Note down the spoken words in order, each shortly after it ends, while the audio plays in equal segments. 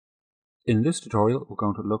In this tutorial, we're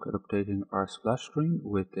going to look at updating our splash screen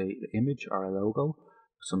with an image or a logo,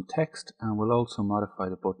 some text, and we'll also modify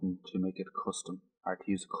the button to make it custom, or to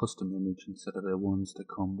use a custom image instead of the ones that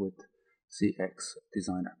come with CX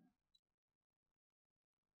Designer.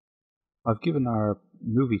 I've given our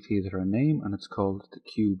movie theatre a name, and it's called the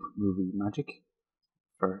Cube Movie Magic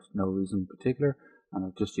for no reason in particular, and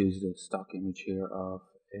I've just used a stock image here of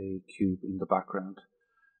a cube in the background.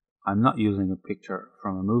 I'm not using a picture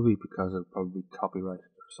from a movie because it'll probably be copyrighted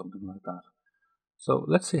or something like that. So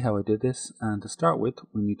let's see how I did this, and to start with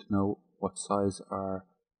we need to know what size our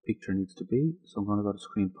picture needs to be. So I'm going to go to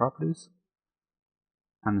Screen Properties,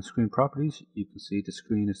 and in Screen Properties you can see the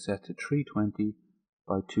screen is set to 320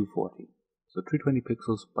 by 240. So 320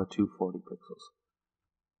 pixels by 240 pixels.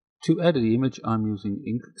 To edit the image I'm using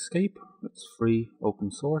Inkscape. It's free,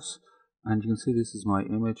 open source, and you can see this is my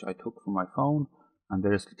image I took from my phone. And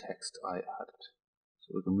there's the text I added.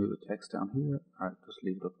 So we can move the text down here, or just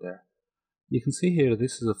leave it up there. You can see here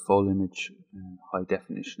this is a full image, high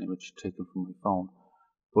definition image taken from my phone.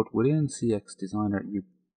 But within CX Designer you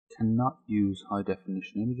cannot use high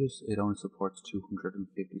definition images. It only supports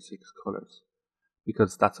 256 colors,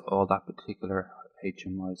 because that's all that particular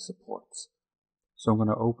HMI supports. So I'm going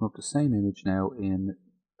to open up the same image now in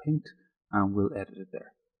Paint, and we'll edit it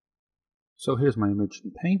there. So here's my image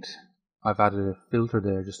in Paint. I've added a filter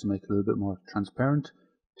there just to make it a little bit more transparent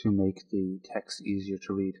to make the text easier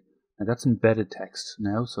to read. Now that's embedded text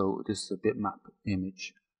now, so this is a bitmap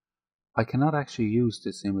image. I cannot actually use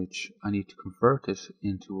this image. I need to convert it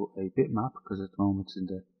into a bitmap because at the moment it's in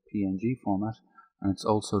the PNG format, and it's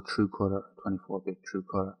also true color, 24-bit true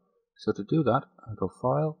color. So to do that, I go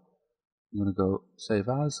File, I'm going to go Save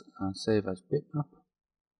As, and Save as Bitmap.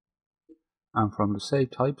 And from the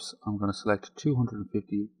save types, I'm going to select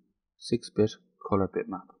 256-bit color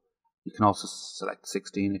bitmap. You can also select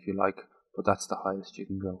 16 if you like, but that's the highest you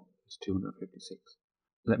can go, it's 256.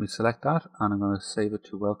 Let me select that, and I'm going to save it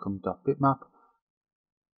to welcome.bitmap.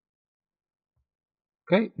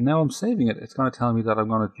 Okay, now I'm saving it. It's going to tell me that I'm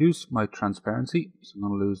going to reduce my transparency, so I'm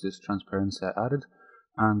going to lose this transparency I added,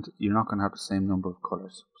 and you're not going to have the same number of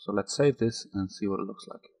colors. So let's save this and see what it looks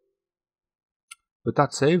like. With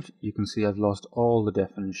that saved, you can see I've lost all the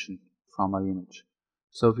definition from my image.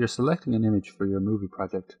 So if you're selecting an image for your movie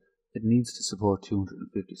project, it needs to support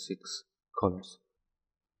 256 colors.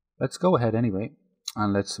 Let's go ahead anyway,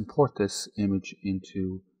 and let's import this image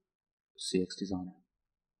into CX Designer.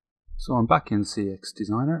 So I'm back in CX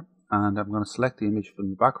Designer, and I'm going to select the image from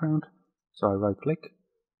the background. So I right click,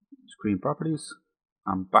 Screen Properties,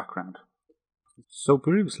 and Background. So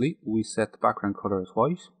previously we set the background color as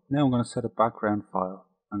white. Now I'm going to set a background file.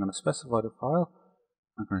 I'm going to specify the file.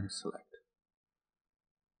 I'm going to select.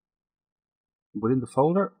 Within the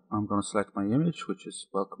folder, I'm going to select my image, which is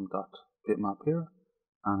welcome.bitmap here,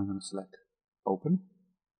 and I'm going to select Open,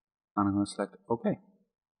 and I'm going to select OK.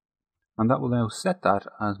 And that will now set that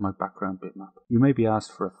as my background bitmap. You may be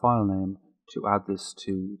asked for a file name to add this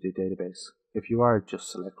to the database. If you are, just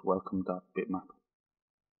select welcome.bitmap.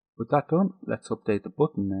 With that done, let's update the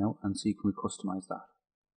button now and see can we customize that.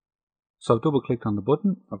 So I've double clicked on the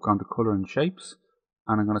button, I've gone to color and shapes,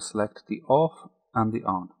 and I'm going to select the off and the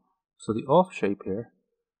on. So the off shape here,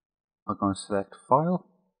 I'm going to select file,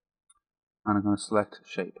 and I'm going to select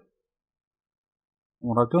shape.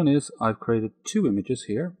 What I've done is I've created two images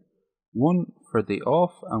here, one for the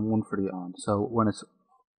off and one for the on. So when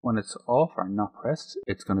it's off or not pressed,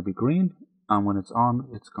 it's going to be green, and when it's on,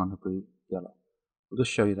 it's going to be yellow. I'll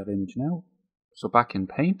just show you that image now. So back in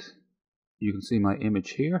Paint, you can see my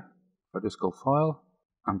image here. If I just go File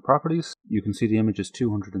and Properties, you can see the image is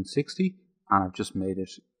 260, and I've just made it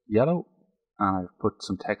yellow, and I've put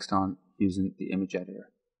some text on using the image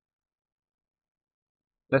editor.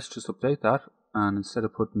 Let's just update that, and instead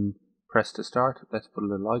of putting press to start, let's put a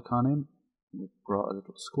little icon in. We'll draw a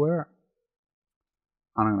little square,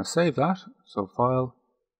 and I'm going to save that. So File,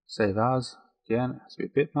 Save As, again, it has to be a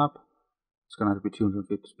bitmap. It's going to have to be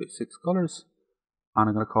 256 colors, and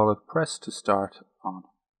I'm going to call it Press to Start On,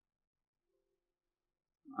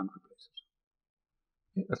 and replace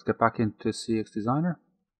it. Okay, let's get back into CX Designer.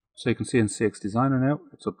 So you can see in CX Designer now,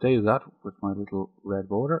 it's updated that with my little red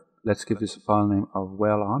border. Let's give this a file name of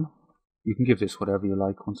well on. You can give this whatever you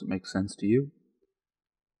like once it makes sense to you.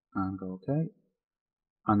 And go OK.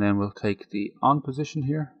 And then we'll take the on position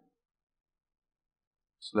here,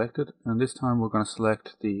 select it, and this time we're going to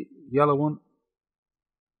select the yellow one.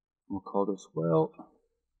 We'll call this well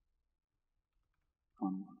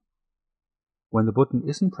on. When the button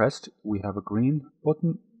isn't pressed, we have a green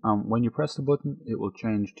button, and when you press the button, it will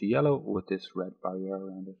change to yellow with this red barrier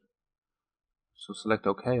around it. So select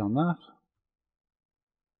OK on that.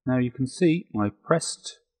 Now you can see my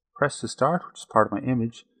press to start, which is part of my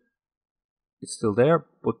image. It's still there,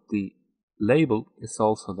 but the label is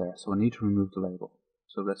also there, so I need to remove the label.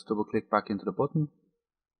 So let's double click back into the button,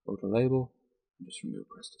 go to label, and just remove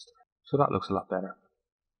press to start. So that looks a lot better.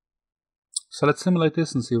 So let's simulate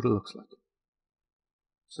this and see what it looks like.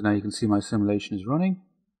 So now you can see my simulation is running,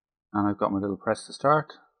 and I've got my little press to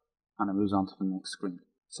start, and it moves on to the next screen.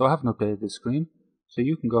 So I haven't updated this screen, so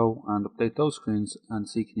you can go and update those screens and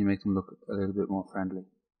see can you make them look a little bit more friendly.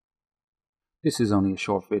 This is only a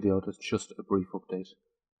short video, that's just a brief update.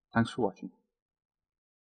 Thanks for watching.